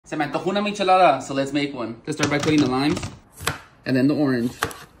Se me antojó una michelada, so let's make one. Let's start by putting the limes and then the orange.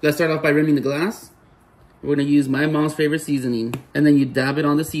 Let's start off by rimming the glass. We're gonna use my mom's favorite seasoning. And then you dab it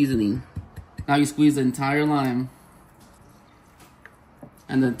on the seasoning. Now you squeeze the entire lime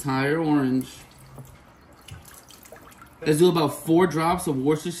and the entire orange. Let's do about 4 drops of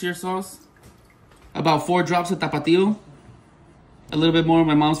Worcestershire sauce. About 4 drops of tapatio. A little bit more of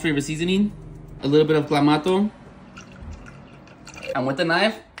my mom's favorite seasoning. A little bit of clamato. And with the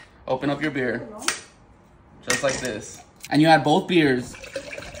knife, open up your beer. Just like this. And you add both beers.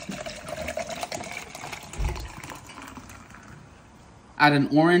 Add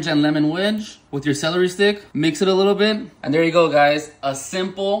an orange and lemon wedge with your celery stick. Mix it a little bit. And there you go, guys. A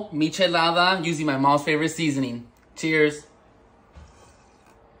simple michelada using my mom's favorite seasoning. Cheers.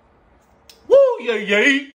 Woo, yay, yay.